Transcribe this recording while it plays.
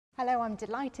Hello, I'm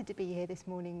delighted to be here this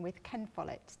morning with Ken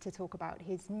Follett to talk about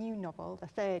his new novel, the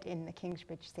third in the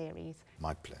Kingsbridge series.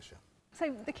 My pleasure.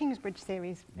 So the Kingsbridge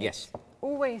series, Yes. It's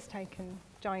always taken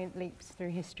giant leaps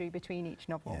through history between each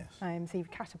novel. Yes. So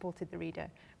you've catapulted the reader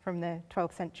from the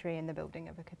 12th century and the building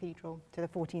of a cathedral to the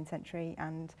 14th century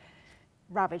and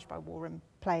ravaged by war and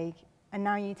plague. And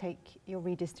now you take your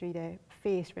readers through the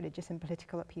fierce religious and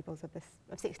political upheavals of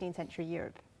 16th century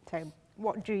Europe. So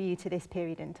what drew you to this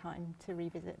period in time to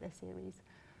revisit the series?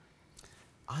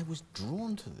 I was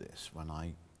drawn to this when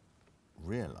I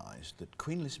realised that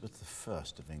Queen Elizabeth I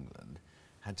of England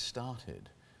had started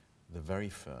the very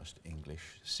first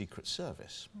English Secret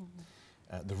Service.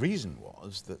 Mm-hmm. The reason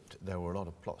was that there were a lot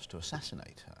of plots to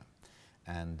assassinate her,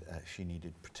 and she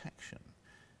needed protection.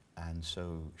 And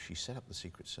so she set up the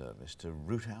Secret Service to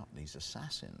root out these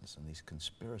assassins and these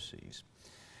conspiracies.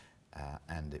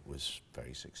 And it was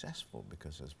very successful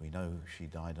because, as we know, she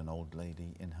died an old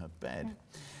lady in her bed.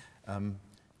 And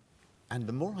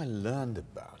the more I learned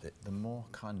about it, the more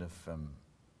kind of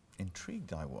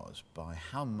intrigued I was by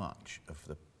how much of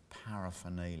the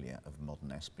paraphernalia of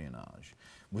modern espionage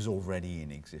was already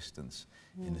in existence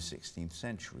in the 16th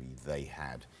century. They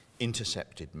had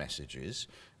intercepted messages.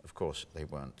 Of course, they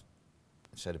weren't,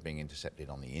 instead of being intercepted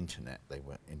on the internet, they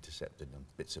were intercepted on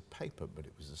bits of paper, but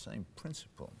it was the same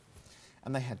principle.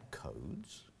 And they had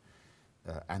codes,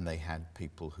 and they had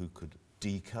people who could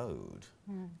decode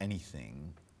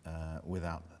anything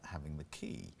without having the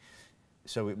key.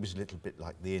 So it was a little bit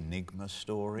like the Enigma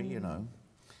story, you know.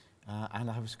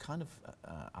 And I was kind of,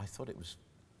 I thought it was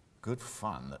good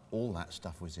fun that all that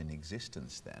stuff was in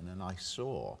existence then, and I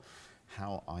saw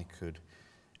how I could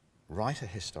write a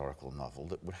historical novel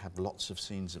that would have lots of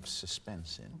scenes of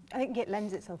suspense in. I think it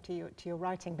lends itself to your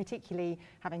writing, particularly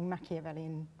having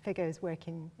Machiavellian figures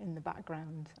working in the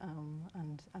background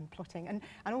and plotting. And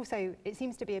also, it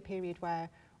seems to be a period where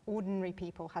ordinary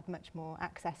people had much more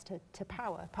access to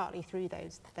power, partly through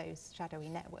those shadowy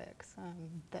networks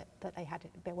that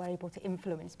they were able to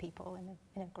influence people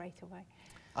in a greater way.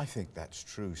 I think that's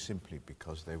true simply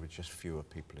because there were just fewer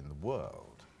people in the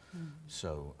world.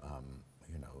 So,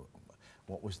 you know,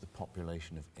 what was the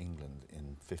population of England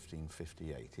in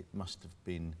 1558? It must have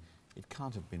been, it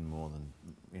can't have been more than,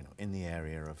 you know, in the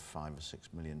area of 5 or 6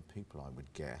 million people, I would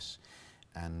guess.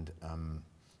 And,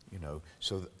 you know,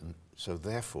 so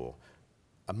therefore,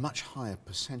 a much higher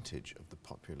percentage of the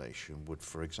population would,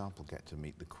 for example, get to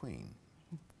meet the Queen.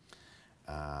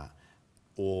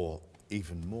 Or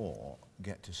even more,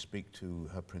 get to speak to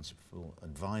her principal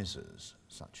advisors,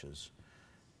 such as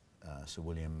Sir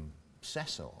William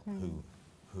Cecil,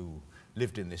 who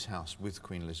lived in this house with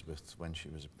Queen Elizabeth when she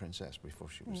was a princess, before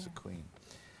she was the Queen.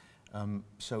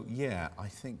 So yeah, I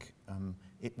think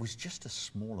it was just a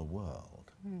smaller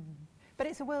world. But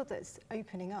it's a world that's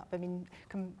opening up. I mean,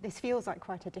 this feels like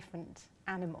quite a different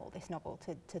animal, this novel,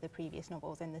 to the previous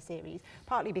novels in the series,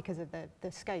 partly because of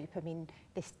the scope. I mean,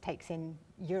 this takes in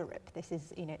Europe. This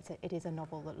is, you know, it is a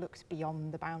novel that looks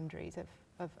beyond the boundaries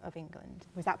of England.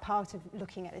 Was that part of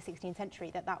looking at the 16th century,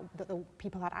 that the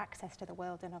people had access to the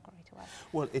world in a greater way?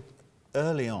 Well,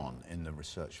 early on in the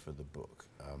research for the book,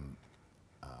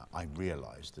 I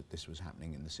realised that this was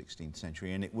happening in the 16th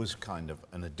century, and it was kind of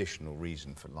an additional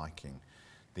reason for liking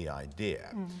the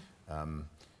idea.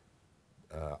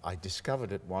 I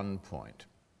discovered at one point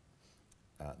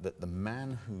that the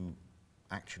man who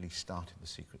actually started the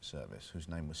Secret Service, whose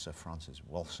name was Sir Francis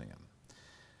Walsingham,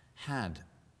 had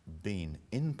been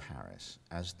in Paris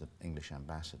as the English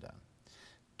ambassador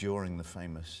during the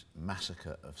famous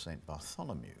massacre of St.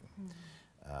 Bartholomew,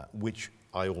 which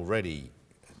I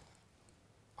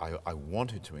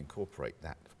wanted to incorporate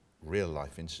that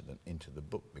real-life incident into the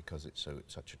book because it's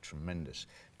such a tremendous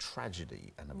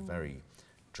tragedy and a very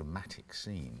dramatic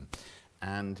scene.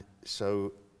 And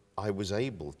so I was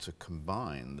able to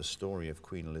combine the story of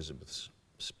Queen Elizabeth's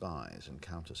spies and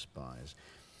counter-spies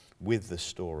with the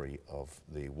story of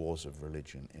the wars of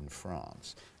religion in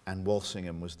France. And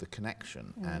Walsingham was the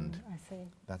connection, and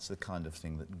that's the kind of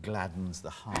thing that gladdens the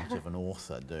heart of an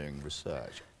author doing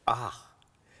research. Ah,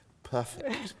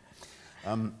 perfect.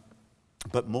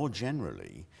 But more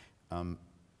generally,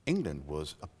 England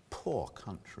was a poor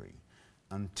country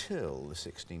until the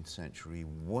 16th century,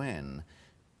 when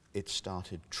it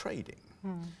started trading.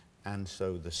 And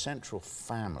so the central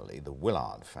family, the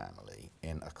Willard family,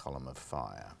 in A Column of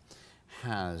Fire,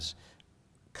 has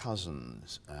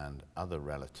cousins and other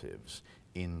relatives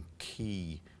in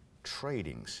key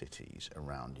trading cities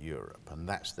around Europe, and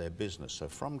that's their business. So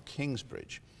from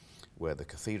Kingsbridge, where the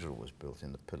cathedral was built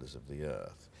in the Pillars of the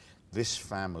Earth, this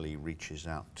family reaches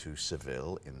out to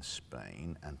Seville in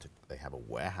Spain, and they have a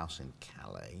warehouse in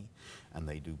Calais, and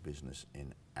they do business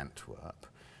in Antwerp.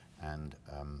 And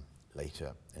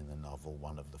later in the novel,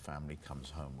 one of the family comes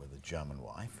home with a German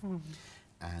wife.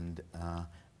 And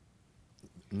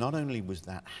not only was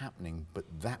that happening, but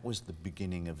that was the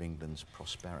beginning of England's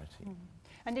prosperity.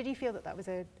 And did you feel that that was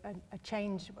a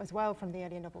change as well from the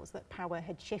earlier novels, that power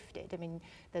had shifted? I mean,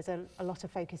 there's a lot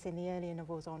of focus in the earlier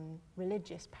novels on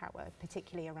religious power,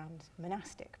 particularly around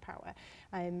monastic power.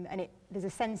 And there's a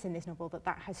sense in this novel that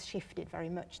that has shifted very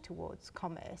much towards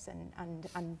commerce and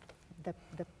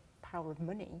the power of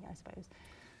money, I suppose.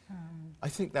 I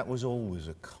think that was always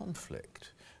a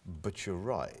conflict, but you're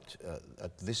right.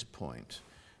 At this point,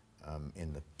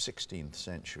 in the 16th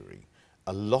century,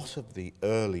 a lot of the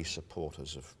early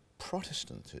supporters of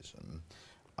Protestantism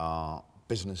are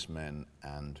businessmen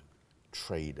and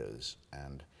traders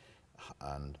and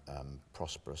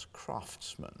prosperous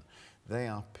craftsmen. They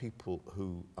are people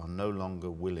who are no longer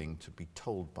willing to be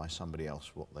told by somebody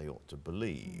else what they ought to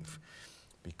believe,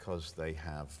 because they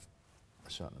have a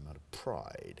certain amount of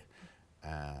pride.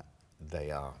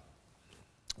 They are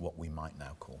what we might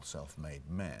now call self-made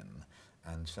men,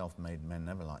 and self-made men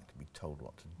never like to be told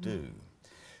what to do.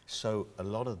 So a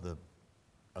lot of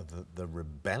the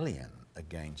rebellion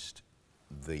against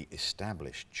the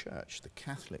established church, the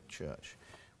Catholic Church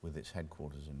with its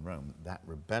headquarters in Rome, that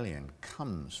rebellion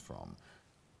comes from,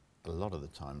 a lot of the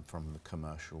time, from the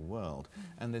commercial world.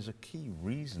 And there's a key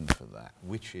reason for that,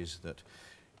 which is that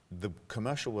the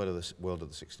commercial world of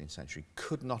the 16th century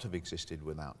could not have existed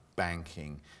without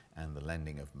banking and the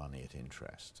lending of money at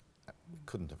interest. It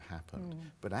couldn't have happened.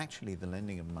 But actually the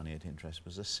lending of money at interest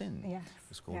was a sin. Yes. It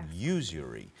was called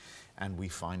usury. And we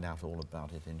find out all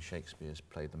about it in Shakespeare's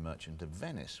play The Merchant of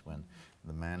Venice, when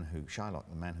the man who, Shylock,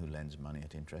 the man who lends money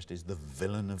at interest, is the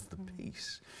villain of the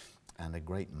piece and a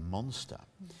great monster.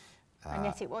 And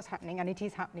yet it was happening, and it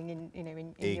is happening in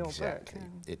your book. Exactly.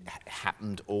 It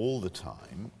happened all the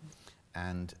time.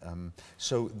 And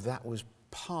so that was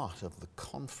part of the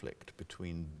conflict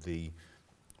between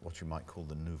what you might call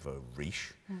the nouveau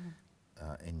riche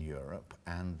in Europe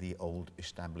and the old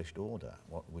established order.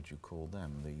 What would you call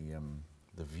them?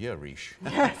 The vieux riche.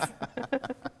 Yes.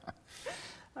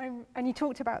 And you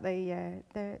talked about the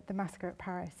massacre at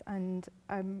Paris, and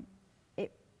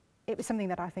it was something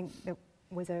that I think that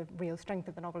was a real strength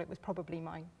of the novel. It was probably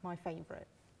my favourite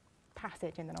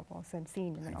passage in the novel, and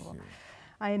scene in the novel.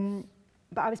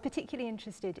 But I was particularly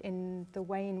interested in the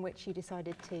way in which you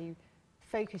decided to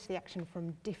focus the action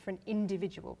from different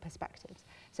individual perspectives,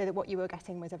 so that what you were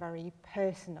getting was a very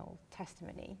personal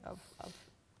testimony of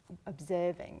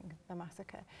observing the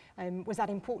massacre. Was that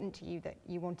important to you, that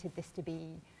you wanted this to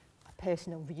be a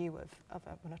personal view of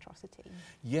an atrocity?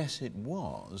 Yes, it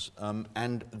was,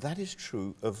 and that is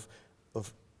true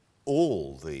of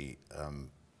all the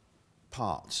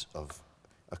parts of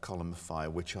A Column of Fire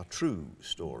which are true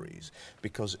stories,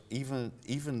 because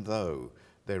even though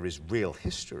there is real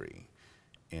history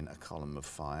in A Column of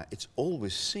Fire, it's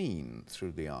always seen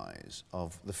through the eyes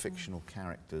of the fictional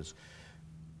characters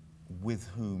with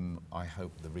whom I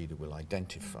hope the reader will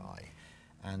identify.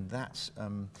 And that's,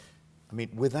 I mean,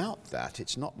 without that,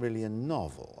 it's not really a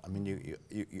novel. I mean,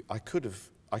 I could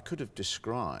have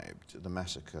described the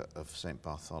massacre of St.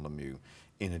 Bartholomew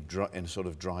in a sort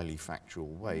of dryly factual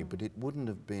way, but it wouldn't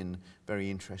have been very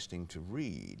interesting to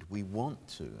read. We want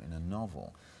to, in a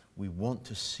novel, we want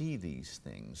to see these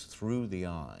things through the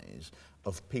eyes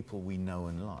of people we know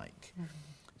and like,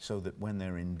 so that when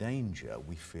they're in danger,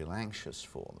 we feel anxious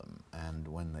for them, and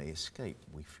when they escape,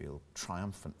 we feel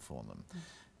triumphant for them.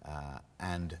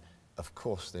 And of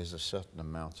course, there's a certain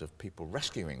amount of people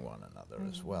rescuing one another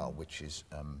as well, which is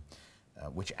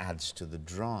which adds to the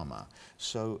drama.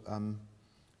 So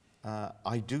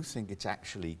I do think it's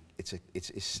actually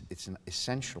it's an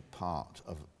essential part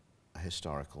of a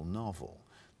historical novel,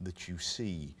 that you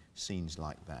see scenes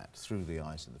like that through the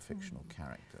eyes of the fictional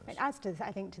characters. It adds to,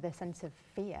 I think, to the sense of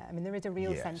fear. I mean, there is a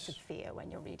real sense of fear when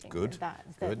you're reading that.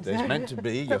 Good. There's meant to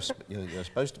be. You're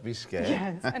supposed to be scared.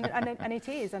 Yes, and it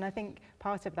is. And I think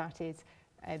part of that is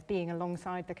being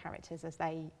alongside the characters that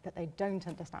they don't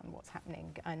understand what's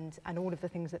happening, and all of the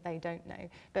things that they don't know.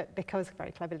 But because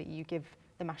very cleverly you give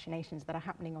the machinations that are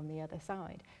happening on the other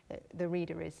side, the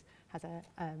reader has a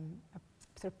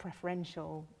sort of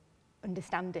preferential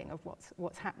understanding of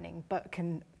what's happening, but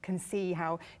can see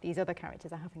how these other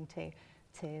characters are having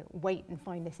to wait and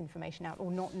find this information out, or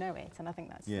not know it. And I think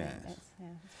that's it's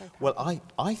very powerful. Well,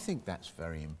 I think that's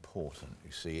very important.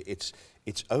 You see,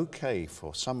 it's okay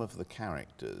for some of the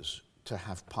characters to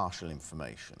have partial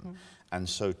information, and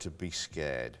so to be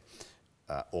scared.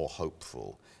 or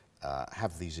hopeful,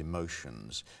 have these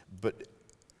emotions,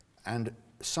 and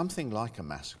something like a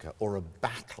massacre or a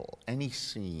battle, any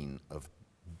scene of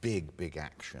big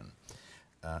action,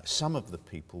 some of the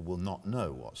people will not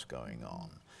know what's going on.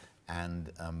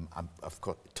 And of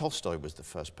course, Tolstoy was the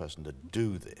first person to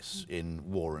do this in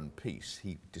War and Peace.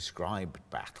 He described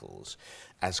battles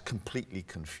as completely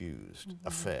confused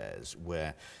affairs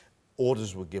where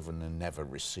orders were given and never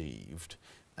received,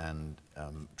 and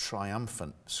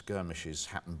triumphant skirmishes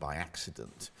happened by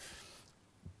accident.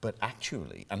 But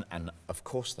actually, and of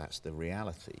course that's the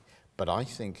reality, but I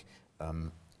think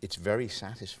it's very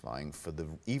satisfying for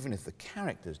even if the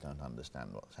characters don't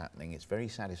understand what's happening, it's very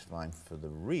satisfying for the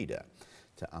reader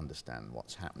to understand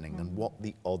what's happening and what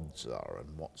the odds are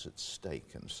and what's at stake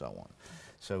and so on.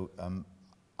 So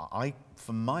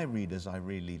for my readers, I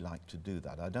really like to do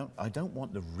that. I don't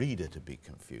want the reader to be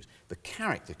confused. The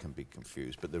character can be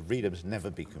confused, but the reader must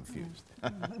never be confused. I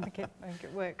think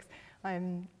it works.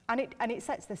 And it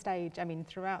sets the stage, I mean,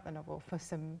 throughout the novel for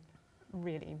some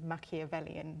really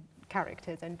Machiavellian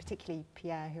characters, and particularly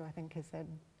Pierre, who I think is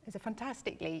a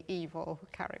fantastically evil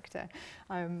character,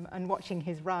 and watching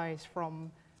his rise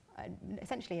from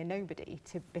essentially a nobody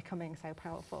to becoming so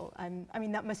powerful. I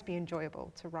mean, that must be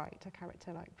enjoyable to write a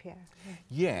character like Pierre. Yeah.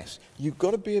 Yes, you've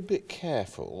got to be a bit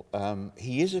careful.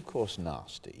 He is, of course,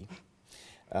 nasty.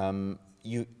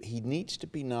 He needs to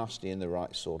be nasty in the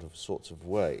right sorts of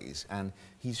ways, and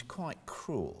he's quite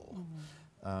cruel.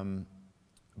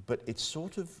 But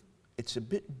it's a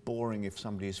bit boring if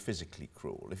somebody is physically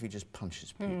cruel. If he just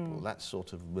punches people, that's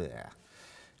sort of there.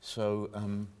 So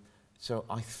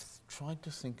I tried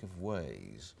to think of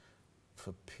ways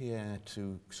for Pierre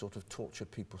to sort of torture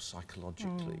people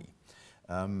psychologically,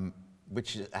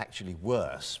 which is actually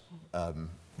worse,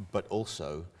 but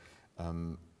also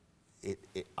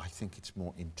I think it's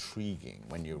more intriguing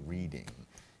when you're reading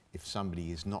if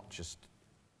somebody is not just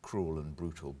cruel and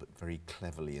brutal, but very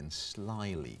cleverly and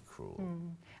slyly cruel.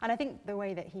 And I think the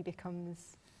way that he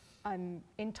becomes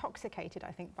intoxicated,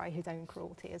 I think, by his own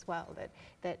cruelty as well,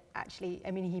 that actually,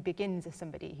 I mean, he begins as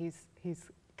somebody who's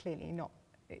clearly not,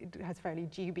 has fairly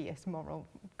dubious moral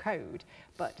code,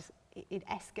 but it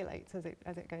escalates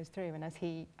as it goes through, and I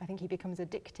think he becomes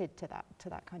addicted to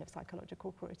that kind of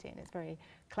psychological cruelty, and it's very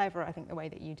clever, I think, the way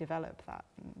that you develop that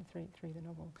through the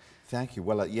novel. Thank you.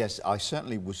 Well, yes, I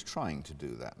certainly was trying to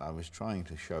do that. I was trying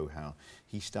to show how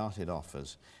he started off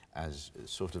as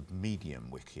sort of medium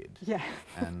wicked, yeah,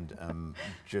 and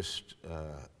just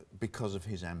because of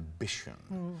his ambition,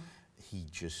 he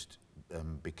just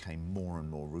became more and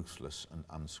more ruthless and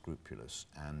unscrupulous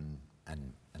and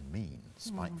mean,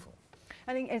 spiteful.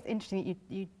 I think it's interesting that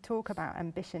you talk about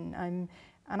ambition, and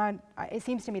it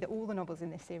seems to me that all the novels in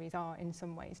this series are in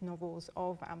some ways novels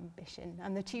of ambition,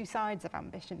 and the two sides of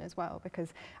ambition as well,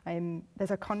 because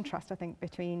there's a contrast, I think,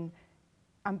 between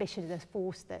ambition as a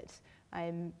force that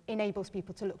enables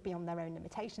people to look beyond their own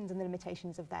limitations and the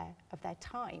limitations of their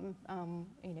time,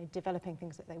 you know, developing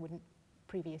things that they wouldn't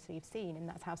previously have seen, and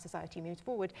that's how society moves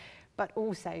forward, but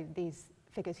also these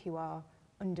figures who are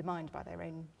undermined by their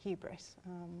own hubris.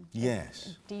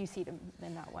 Yes. Do you see them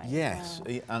in that way? Yes,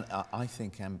 and I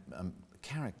think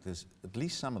characters, at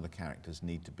least some of the characters,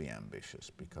 need to be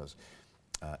ambitious, because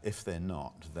if they're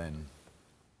not, then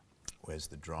where's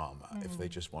the drama? If they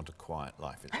just want a quiet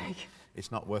life,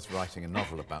 it's not worth writing a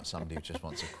novel about somebody who just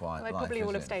wants a quiet life. They probably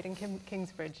all have stayed in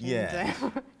Kingsbridge. Yeah.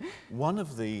 One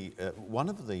of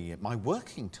my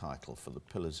working title for The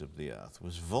Pillars of the Earth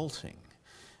was Vaulting.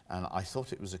 And I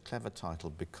thought it was a clever title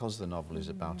because the novel is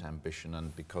about ambition,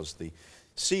 and because the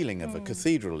ceiling of a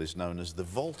cathedral is known as the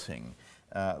vaulting.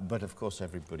 But of course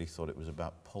everybody thought it was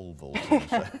about pole vaulting,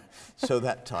 so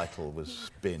that title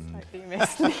was binned. Slightly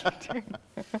misleading.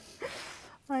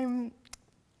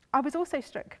 I was also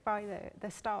struck by the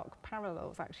stark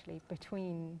parallels, actually,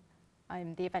 between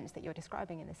the events that you're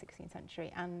describing in the 16th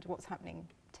century and what's happening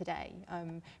today,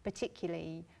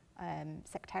 particularly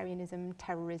sectarianism,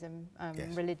 terrorism,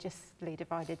 yes. Religiously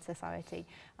divided society.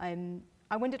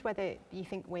 I wondered whether you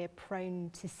think we're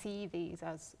prone to see these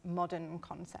as modern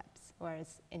concepts,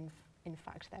 whereas in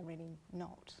fact they're really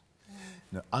not.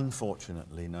 No,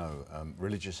 unfortunately, no.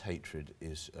 Religious hatred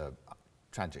is,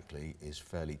 tragically, is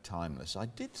fairly timeless. I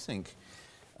did think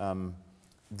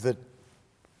that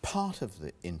part of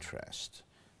the interest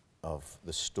of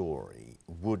the story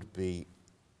would be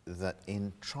that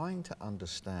in trying to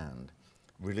understand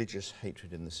religious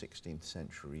hatred in the 16th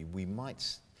century, we might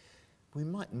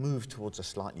move towards a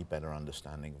slightly better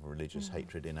understanding of religious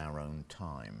hatred in our own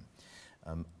time.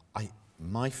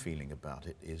 My feeling about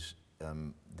it is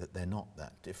that they're not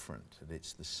that different, that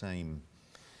it's the same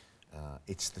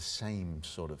it's the same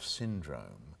sort of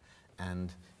syndrome.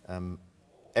 And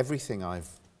everything I've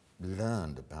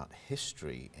learned about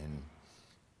history in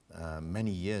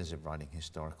many years of writing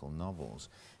historical novels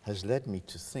has led me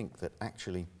to think that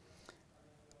actually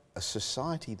a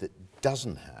society that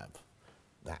doesn't have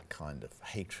that kind of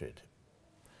hatred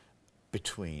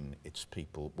between its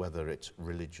people, whether it's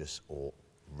religious or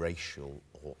racial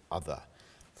or other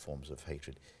forms of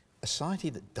hatred, a society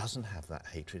that doesn't have that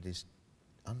hatred is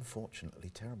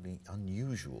unfortunately terribly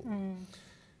unusual.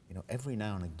 You know, every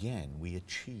now and again we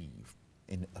achieve,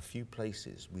 in a few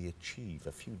places, we achieve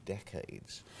a few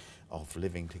decades of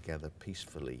living together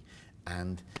peacefully,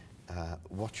 and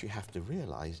what you have to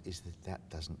realize is that that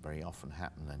doesn't very often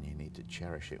happen, and you need to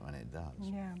cherish it when it does.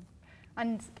 Yeah,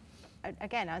 and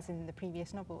again, as in the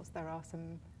previous novels, there are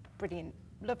some brilliant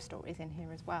love stories in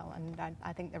here as well, and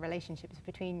I think the relationships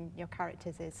between your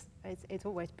characters is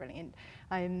always brilliant.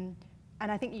 And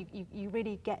I think you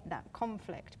really get that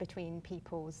conflict between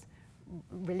people's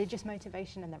religious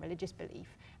motivation and their religious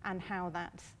belief, and how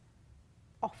that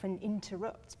often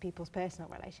interrupts people's personal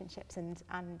relationships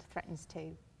and threatens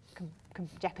to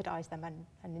jeopardize them,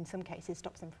 and in some cases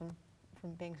stops them from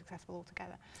being successful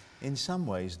altogether. In some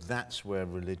ways, that's where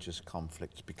religious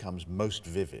conflict becomes most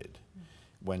vivid,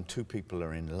 when two people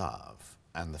are in love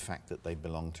and the fact that they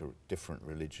belong to different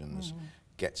religions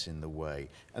gets in the way.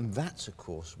 And that's, of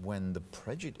course, when the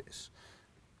prejudice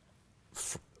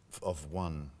of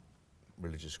one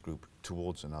religious group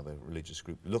towards another religious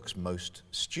group looks most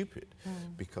stupid,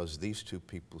 because these two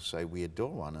people say, we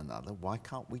adore one another, why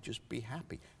can't we just be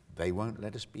happy? They won't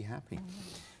let us be happy.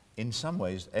 In some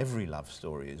ways, every love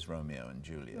story is Romeo and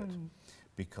Juliet,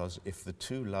 because if the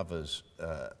two lovers,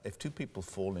 if two people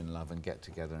fall in love and get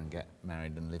together and get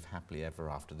married and live happily ever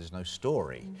after, there's no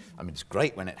story. I mean, it's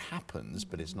great when it happens,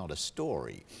 but it's not a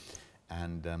story.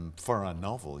 And for a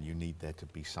novel, you need there to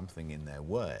be something in their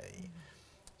way,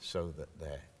 so that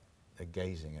they're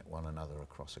gazing at one another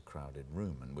across a crowded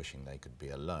room and wishing they could be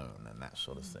alone, and that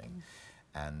sort of thing.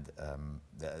 And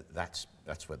that's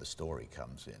where the story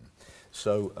comes in.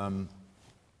 So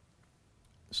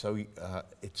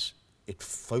it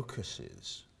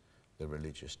focuses the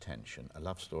religious tension. A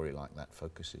love story like that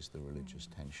focuses the religious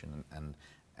tension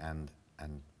and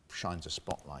shines a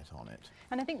spotlight on it.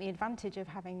 And I think the advantage of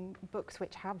having books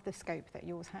which have the scope that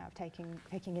yours have, taking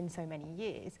in so many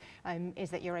years, is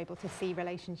that you're able to see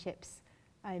relationships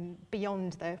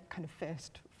beyond the kind of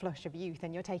first flush of youth,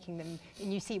 and you're taking them,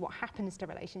 and you see what happens to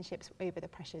relationships over the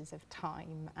pressures of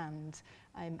time, and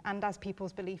as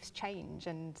people's beliefs change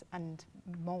and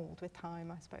mould with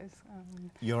time, I suppose.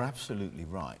 You're absolutely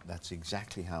right. That's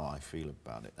exactly how I feel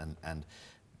about it, and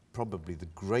probably the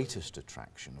greatest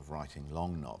attraction of writing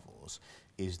long novels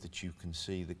is that you can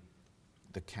see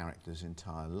the character's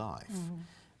entire life.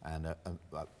 And a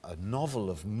novel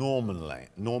of normal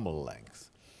length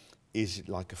is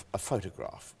like a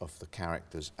photograph of the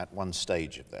characters at one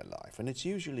stage of their life. And it's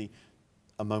usually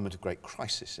a moment of great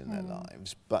crisis in their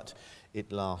lives, but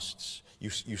it lasts, you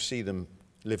see them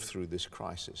live through this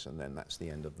crisis, and then that's the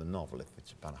end of the novel if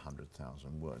it's about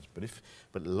 100,000 words.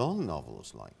 But long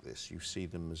novels like this, you see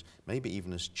them as, maybe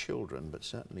even as children, but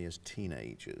certainly as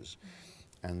teenagers.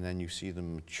 And then you see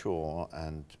them mature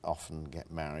and often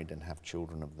get married and have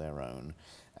children of their own.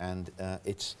 And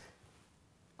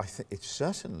I think it's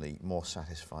certainly more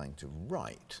satisfying to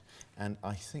write, and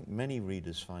I think many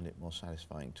readers find it more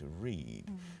satisfying to read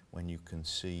when you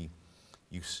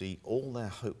see all their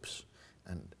hopes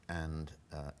and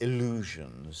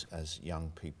illusions as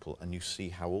young people, and you see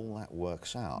how all that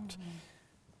works out.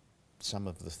 Some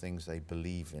of the things they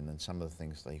believe in and some of the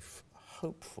things they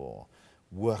hope for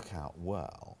work out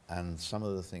well, and some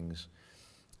of the things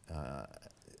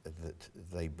that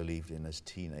they believed in as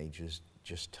teenagers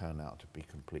just turn out to be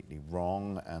completely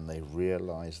wrong, and they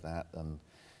realize that, and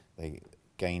they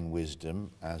gain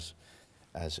wisdom, as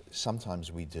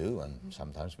sometimes we do and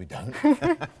sometimes we don't.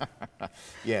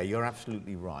 Yeah, you're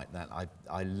absolutely right.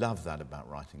 I love that about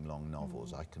writing long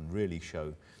novels. I can really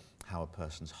show how a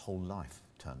person's whole life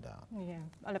turned out. Yeah,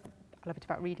 I love it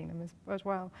about reading them as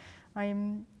well.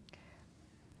 One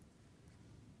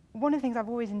of the things I've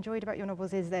always enjoyed about your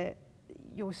novels is that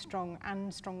you're strong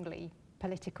and strongly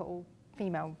political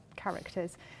female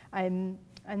characters, and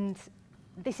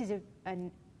this is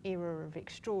an era of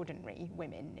extraordinary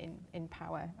women in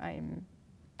power.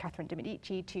 Catherine de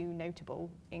Medici, two notable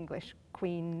English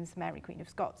queens, Mary Queen of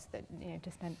Scots, that, you know,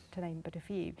 just to name but a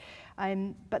few.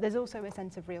 But there's also a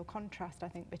sense of real contrast, I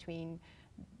think, between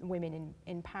women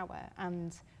in power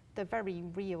and the very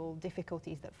real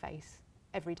difficulties that face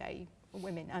everyday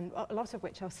women, and a lot of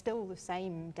which are still the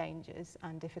same dangers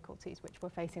and difficulties which were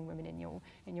facing women in your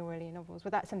earlier novels.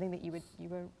 Was that something that you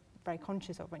were very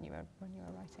conscious of when you were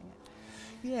writing it?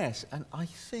 Yes, and I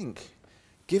think,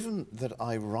 given that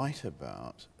I write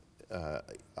about,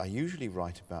 I usually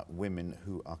write about women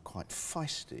who are quite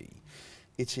feisty,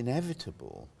 it's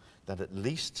inevitable that at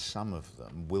least some of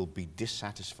them will be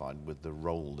dissatisfied with the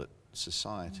role that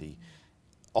society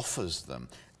offers them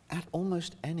at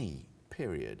almost any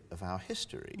period of our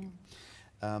history.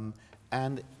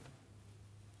 And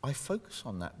I focus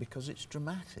on that because it's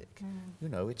dramatic. You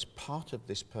know, it's part of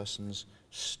this person's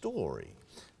story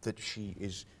that she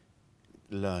is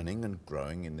learning and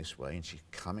growing in this way, and she's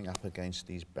coming up against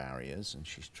these barriers, and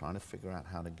she's trying to figure out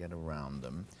how to get around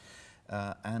them.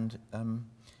 I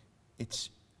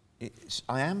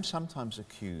am sometimes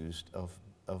accused of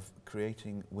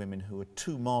creating women who are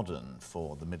too modern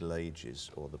for the Middle Ages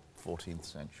or the 14th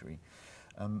century.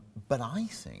 But I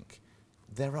think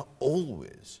there are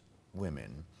always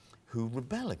women who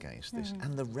rebel against this,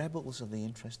 and the rebels are the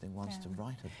interesting ones to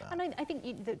write about. And I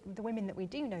think the women that we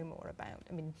do know more about,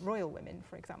 I mean, royal women,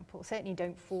 for example, certainly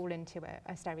don't fall into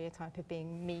a stereotype of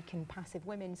being meek and passive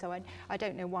women, so I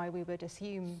don't know why we would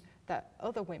assume that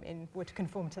other women would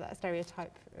conform to that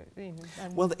stereotype.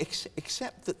 Well,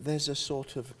 except that there's a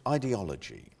sort of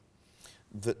ideology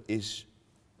that is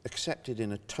accepted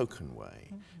in a token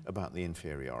way about the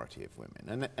inferiority of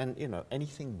women. And you know,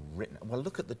 anything written, well,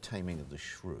 look at The Taming of the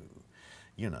Shrew,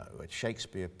 you know, a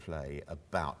Shakespeare play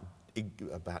about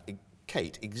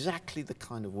Kate, exactly the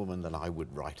kind of woman that I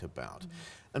would write about.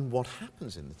 And what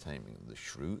happens in The Taming of the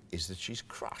Shrew is that she's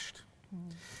crushed.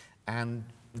 And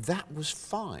that was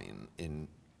fine in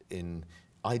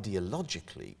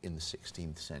ideologically in the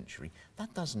 16th century.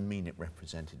 That doesn't mean it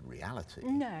represented reality.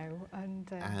 No,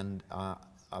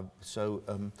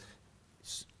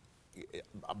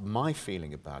 my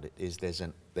feeling about it is there's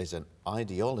an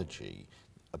ideology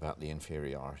about the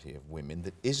inferiority of women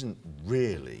that isn't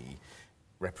really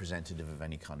representative of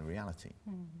any kind of reality.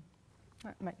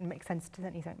 That makes sense.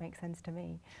 Certainly, that makes sense to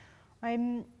me.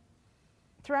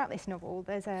 Throughout this novel,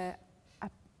 there's a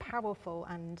powerful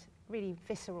and really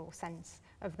visceral sense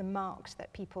of the marks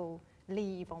that people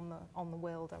leave on the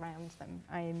world around them.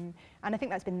 And I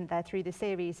think that's been there through the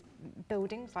series.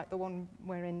 Buildings like the one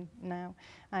we're in now,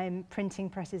 printing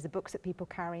presses, the books that people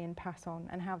carry and pass on,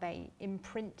 and how they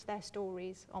imprint their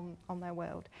stories on their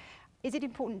world. Is it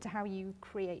important to how you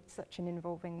create such an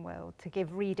involving world to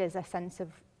give readers a sense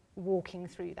of walking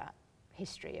through that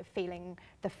history, of feeling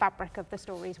the fabric of the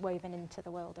stories woven into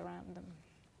the world around them?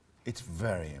 It's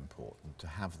very important to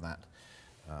have that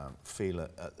feel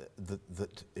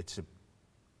that it's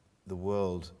the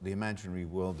world, the imaginary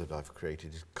world that I've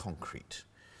created is concrete.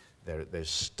 There's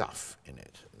stuff in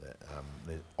it.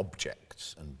 There's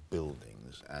objects and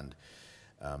buildings. And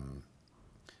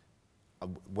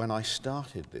when I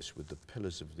started this with the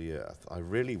Pillars of the Earth, I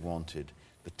really wanted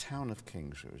the town of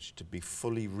Kingsbridge to be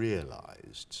fully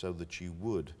realised, so that you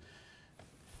would,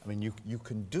 I mean, you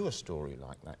can do a story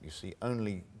like that, you see,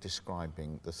 only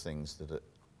describing the things that are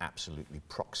absolutely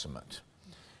proximate.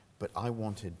 But I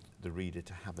wanted the reader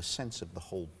to have a sense of the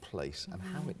whole place and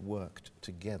how it worked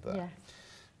together. Yes.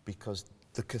 Because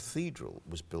the cathedral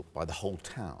was built by the whole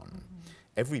town.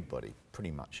 Everybody pretty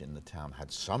much in the town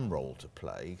had some role to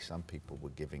play. Some people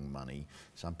were giving money,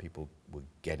 some people were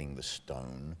getting the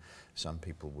stone, some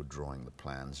people were drawing the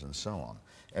plans and so on.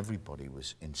 Everybody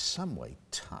was in some way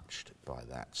touched by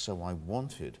that. So I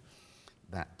wanted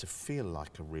that to feel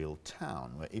like a real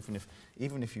town, where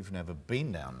even if you've never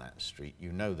been down that street,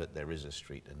 you know that there is a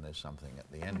street and there's something at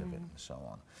the end of it and so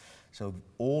on. So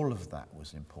all of that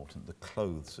was important, the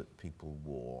clothes that people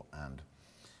wore and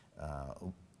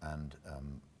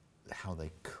how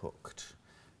they cooked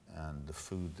and the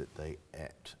food that they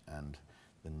ate and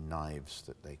the knives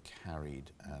that they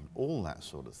carried and all that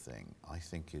sort of thing, I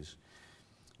think is,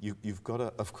 you've got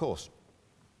to, of course,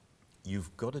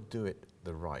 you've got to do it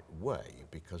the right way,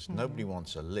 because nobody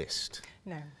wants a list,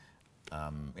 you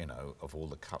know, of all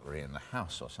the cutlery in the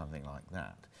house or something like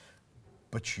that.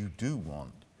 But you do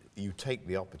want, you take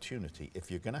the opportunity,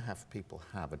 if you're going to have people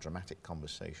have a dramatic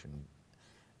conversation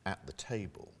at the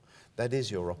table, that is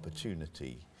your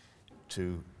opportunity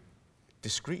to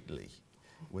discreetly,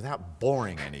 without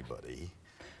boring anybody,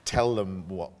 tell them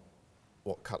what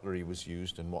cutlery was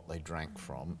used and what they drank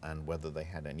from and whether they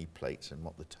had any plates and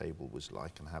what the table was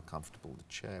like and how comfortable the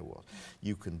chair was.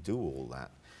 You can do all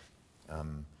that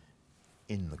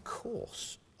in the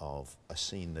course of a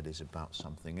scene that is about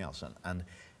something else. And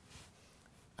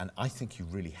I think you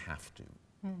really have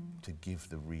to give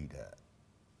the reader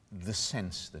the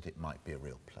sense that it might be a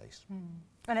real place.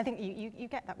 And I think you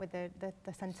get that with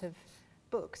the sense of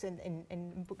books,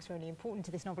 and books are really important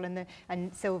to this novel,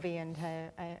 and Sylvie and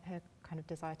her kind of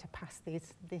desire to pass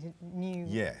these new,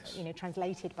 you know,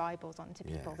 translated Bibles on to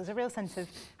people. There's a real sense of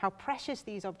how precious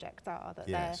these objects are, that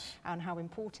they're, and how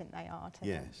important they are to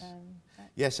them.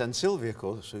 Yes, and Sylvie, of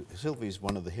course, Sylvie's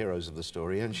one of the heroes of the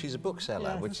story, and she's a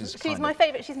bookseller, which is she's my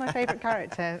favourite. She's my favourite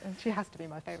character. She has to be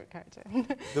my favourite character.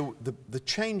 The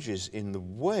changes in the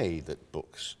way that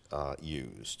books are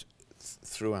used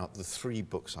throughout the 3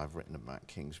 books I've written about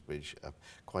Kingsbridge are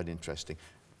quite interesting.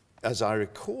 As I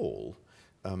recall,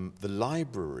 the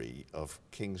library of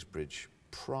Kingsbridge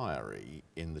Priory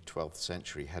in the 12th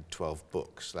century had 12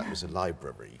 books. That was a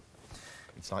library.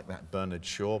 It's like that Bernard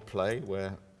Shaw play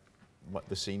where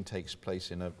the scene takes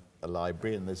place in a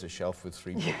library and there's a shelf with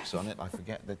 3 books on it. I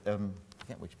forget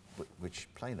which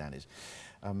play that is.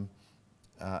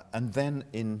 And then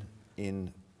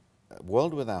in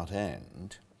World Without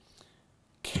End,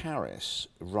 Carys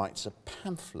writes a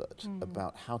pamphlet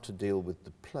about how to deal with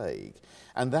the plague.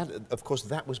 And that, of course,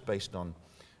 that was based on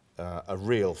a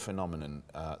real phenomenon.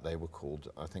 They were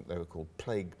called, I think they were called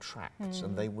plague tracts,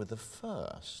 and they were the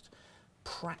first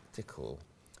practical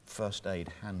first aid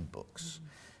handbooks.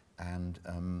 And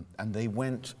they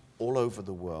went all over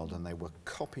the world, and they were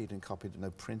copied and copied.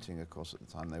 No printing, of course, at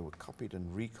the time. They were copied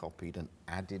and recopied and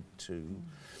added to.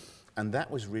 And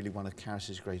that was really one of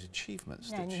Carys's great achievements.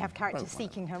 Yeah, and you have characters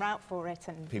seeking her out for it.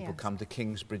 And people come to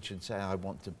Kingsbridge and say, I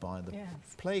want to buy the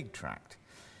plague tract.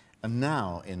 And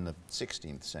now, in the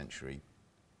 16th century,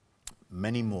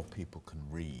 many more people can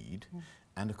read.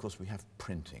 And of course, we have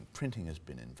printing. Printing has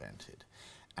been invented.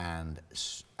 And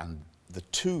the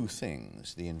 2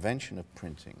 things, the invention of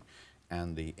printing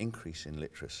and the increase in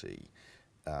literacy,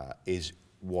 is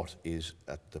what is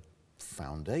at the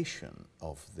foundation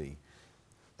of the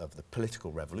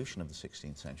political revolution of the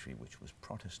 16th century, which was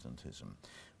Protestantism,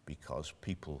 because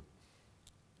people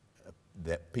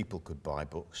could buy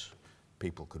books,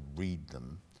 people could read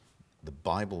them. The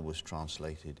Bible was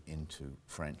translated into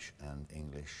French and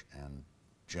English and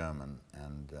German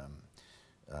and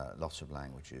lots of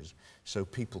languages, so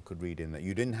people could read in that.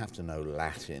 You didn't have to know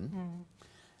Latin,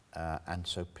 and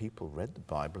so people read the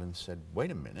Bible and said,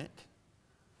 wait a minute,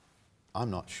 I'm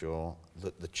not sure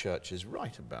that the church is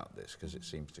right about this, because it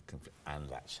seems to conflict, and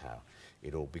that's how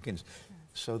it all begins.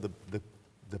 So the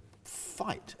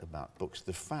fight about books,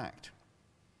 the fact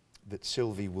that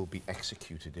Sylvie will be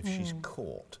executed if she's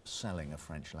caught selling a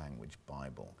French language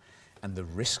Bible, and the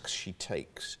risks she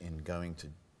takes in going to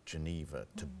Geneva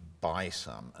to buy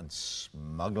some and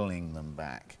smuggling them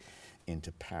back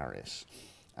into Paris,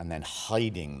 and then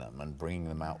hiding them and bringing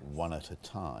them out one at a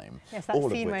time. Yes, that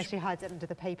scene where she hides it under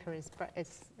the paper is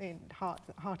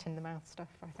heart in the mouth stuff,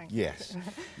 I think. Yes,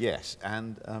 yes,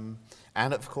 and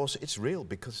of course it's real,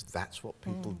 because that's what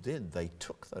people did. They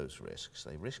took those risks,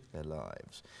 they risked their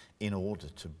lives in order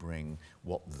to bring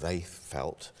what they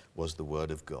felt was the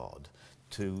Word of God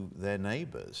to their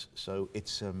neighbours. So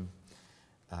it's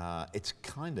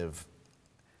kind of,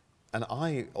 and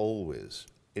I always,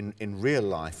 in real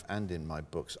life and in my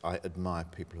books, I admire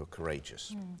people who are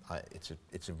courageous.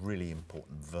 It's a really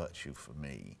important virtue for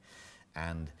me,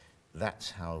 and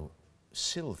that's how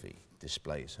Sylvie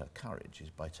displays her courage,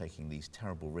 is by taking these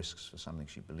terrible risks for something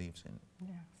she believes in.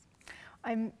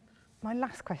 Yes. My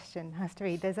last question has to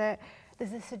be, there's a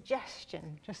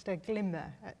suggestion, just a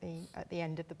glimmer at the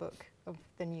end of the book of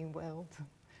the New World.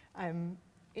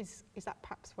 Is that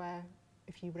perhaps where,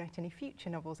 if you write any future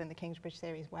novels in the Kingsbridge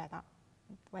series, where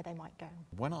they might go?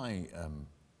 When I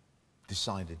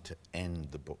decided to end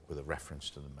the book with a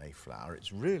reference to the Mayflower,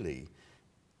 it's really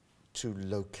to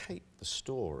locate the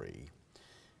story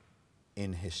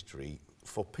in history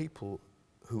for people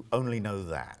who only know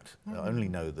that, only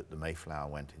know that the Mayflower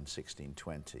went in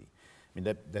 1620. I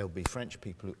mean, there'll be French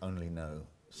people who only know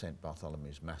St.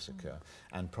 Bartholomew's Massacre,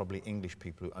 and probably English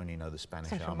people who only know the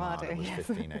Spanish Armada was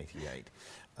 1588.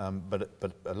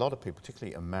 But a lot of people,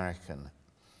 particularly American,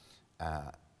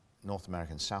 North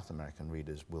American, South American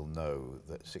readers will know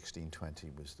that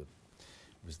 1620 was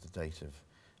the date of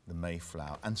the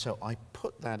Mayflower. And so I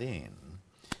put that in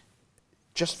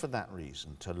just for that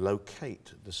reason, to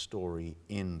locate the story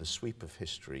in the sweep of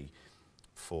history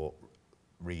for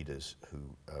readers who,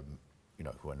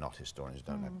 who are not historians,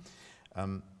 don't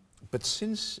know. But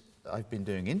since I've been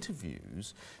doing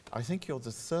interviews, I think you're the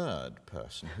 3rd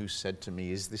person who said to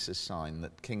me, is this a sign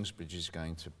that Kingsbridge is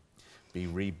going to be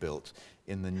rebuilt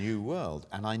in the New World?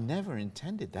 And I never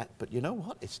intended that, but you know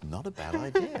what? It's not a bad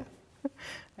idea.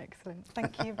 Excellent.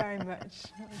 Thank you very much.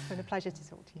 It's been a pleasure to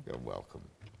talk to you. You're welcome.